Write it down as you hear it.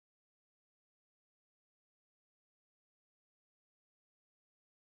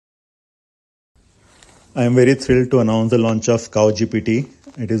I am very thrilled to announce the launch of CowGPT.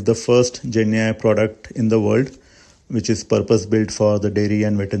 It is the first GenAI product in the world which is purpose-built for the dairy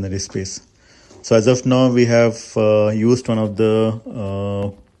and veterinary space. So as of now, we have used one of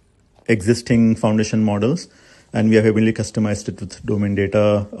the existing foundation models, and we have heavily customized it with domain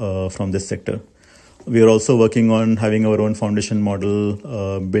data from this sector. We are also working on having our own foundation model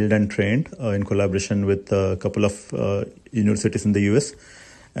built and trained in collaboration with a couple of universities in the US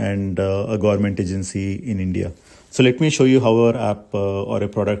and a government agency in India. So let me show you how our app or a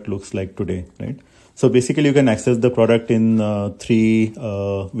product looks like today, right? So basically you can access the product in three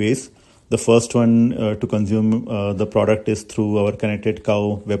ways. The first one to consume the product is through our Connected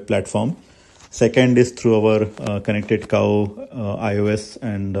Cow web platform. Second is through our Connected Cow iOS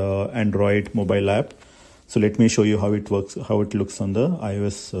and Android mobile app. So let me show you how it works, how it looks on the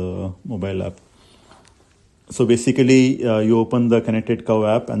iOS mobile app. So basically you open the Connected Cow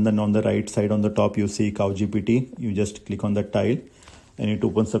app, and then on the right side on the top you see CowGPT. You just click on that tile and it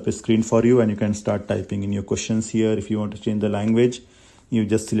opens up a screen for you, and you can start typing in your questions here. If you want to change the language, you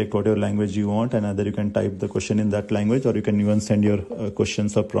just select whatever language you want, and either you can type the question in that language, or you can even send your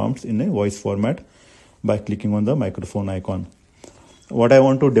questions or prompts in a voice format by clicking on the microphone icon. What I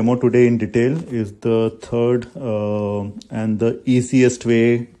want to demo today in detail is the third and the easiest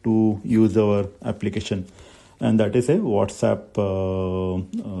way to use our application, and that is a WhatsApp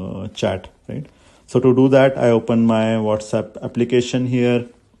chat, right? So to do that, I open my WhatsApp application here.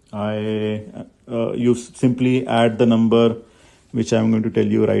 You simply add the number which I'm going to tell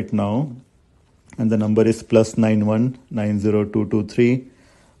you right now, and the number is +91 90223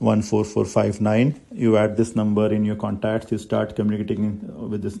 14459. You add this number in your contacts. You start communicating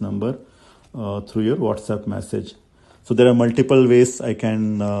with this number through your WhatsApp message. So there are multiple ways I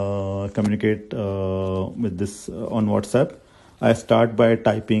can communicate with this on WhatsApp. I start by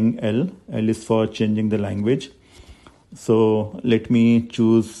typing L. L is for changing the language. So let me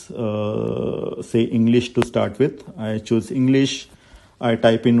choose, say, English to start with. I choose English. I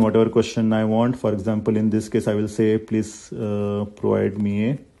type in whatever question I want. For example, in this case, I will say, please provide me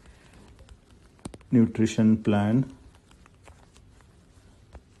a nutrition plan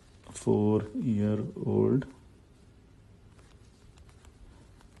for 4-year-old.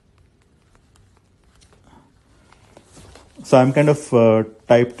 So I'm kind of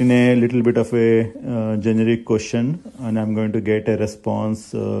typed in a little bit of a generic question, and I'm going to get a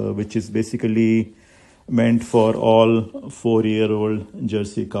response which is basically meant for all 4-year-old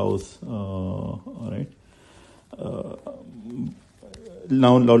Jersey cows. All right.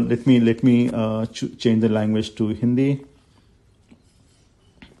 Now let me change the language to Hindi.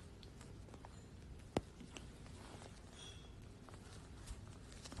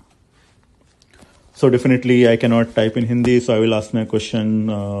 So definitely I cannot type in Hindi, so I will ask my question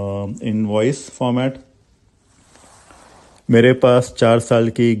in voice format. मेरे पास 4 साल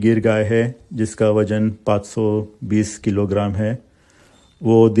की गिर गाय है जिसका वजन 520 kilogram है।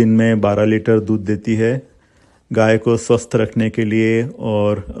 वो दिन में 12 लीटर दूध देती है। गाय को स्वस्थ रखने के लिए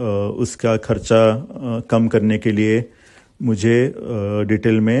और उसका खर्चा कम करने के लिए मुझे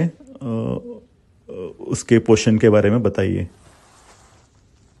डिटेल में उसके पोषण के बारे में बताइए।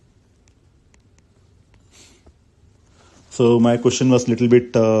 So my question was a little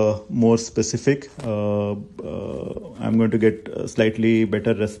bit more specific. I'm going to get a slightly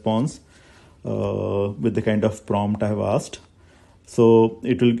better response with the kind of prompt I have asked. So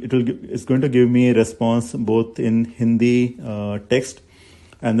it's going to give me a response both in Hindi text,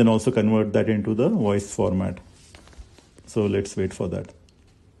 and then also convert that into the voice format. So let's wait for that.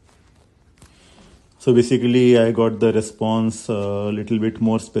 So basically I got the response a little bit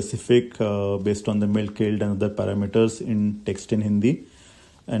more specific based on the milk yield and other parameters in text in Hindi.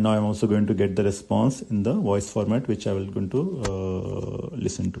 And now I'm also going to get the response in the voice format, which I will going to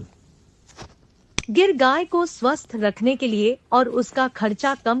listen to. गिर गाय को स्वस्थ रखने के लिए और उसका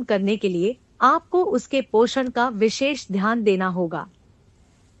खर्चा कम करने के लिए आपको उसके पोषण का विशेष ध्यान देना होगा।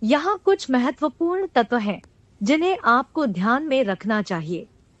 यहाँ कुछ महत्वपूर्ण तत्व हैं जिन्हें आपको ध्यान में रखना चाहिए।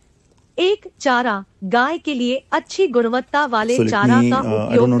 एक, चारा। गाय के लिए अच्छी गुणवत्ता वाले चारा का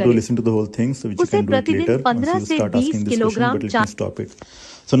उपयोग करें। उसे प्रतिदिन 15 से 20 किलोग्राम चारा।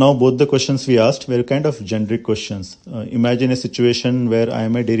 So now both the questions we asked were kind of generic questions. Imagine a situation where I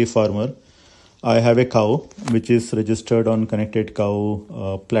am a dairy farmer. I have a cow which is registered on Connected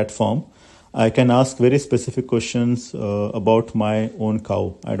Cow platform. I can ask very specific questions about my own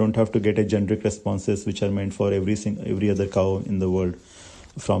cow. I don't have to get a generic responses which are meant for every other cow in the world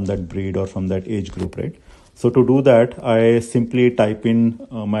from that breed or from that age group, right? So to do that, I simply type in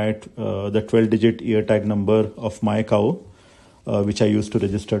the 12-digit ear tag number of my cow. which I use to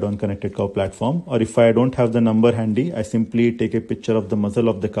register on Connected Cow platform. Or if I don't have the number handy, I simply take a picture of the muzzle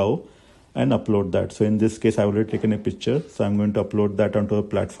of the cow and upload that. So in this case, I've already taken a picture. So I'm going to upload that onto a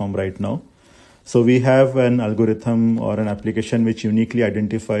platform right now. So we have an algorithm or an application which uniquely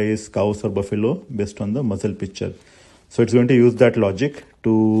identifies cows or buffalo based on the muzzle picture. So it's going to use that logic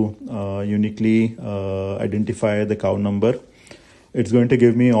to uniquely identify the cow number. It's going to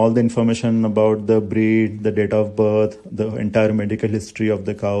give me all the information about the breed, the date of birth, the entire medical history of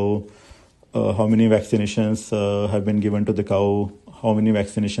the cow, how many vaccinations have been given to the cow, how many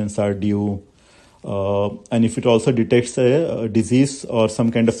vaccinations are due, and if it also detects a disease or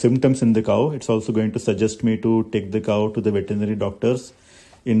some kind of symptoms in the cow, it's also going to suggest me to take the cow to the veterinary doctors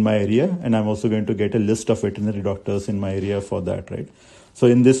in my area, and I'm also going to get a list of veterinary doctors in my area for that, right? So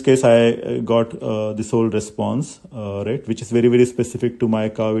in this case, I got this whole response, right, which is very, very specific to my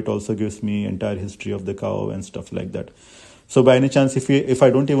cow. It also gives me entire history of the cow and stuff like that. So by any chance, if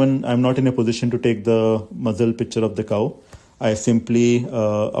I'm not in a position to take the muzzle picture of the cow, I simply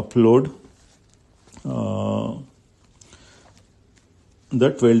upload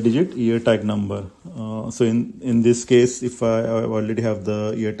the 12-digit ear tag number. So in this case, if I already have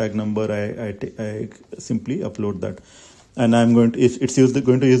the ear tag number, I simply upload that. And I'm going to, it's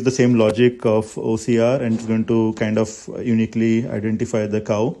going to use the same logic of OCR, and it's going to kind of uniquely identify the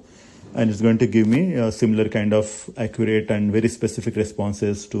cow, and it's going to give me a similar kind of accurate and very specific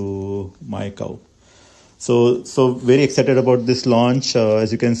responses to my cow. So very excited about this launch.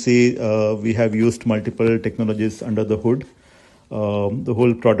 As you can see, we have used multiple technologies under the hood. The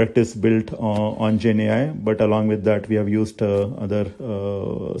whole product is built on GenAI, but along with that, we have used other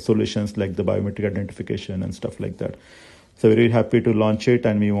solutions like the biometric identification and stuff like that. So very happy to launch it,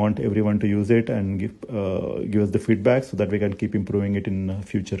 and we want everyone to use it and give us the feedback so that we can keep improving it in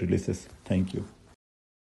future releases. Thank you.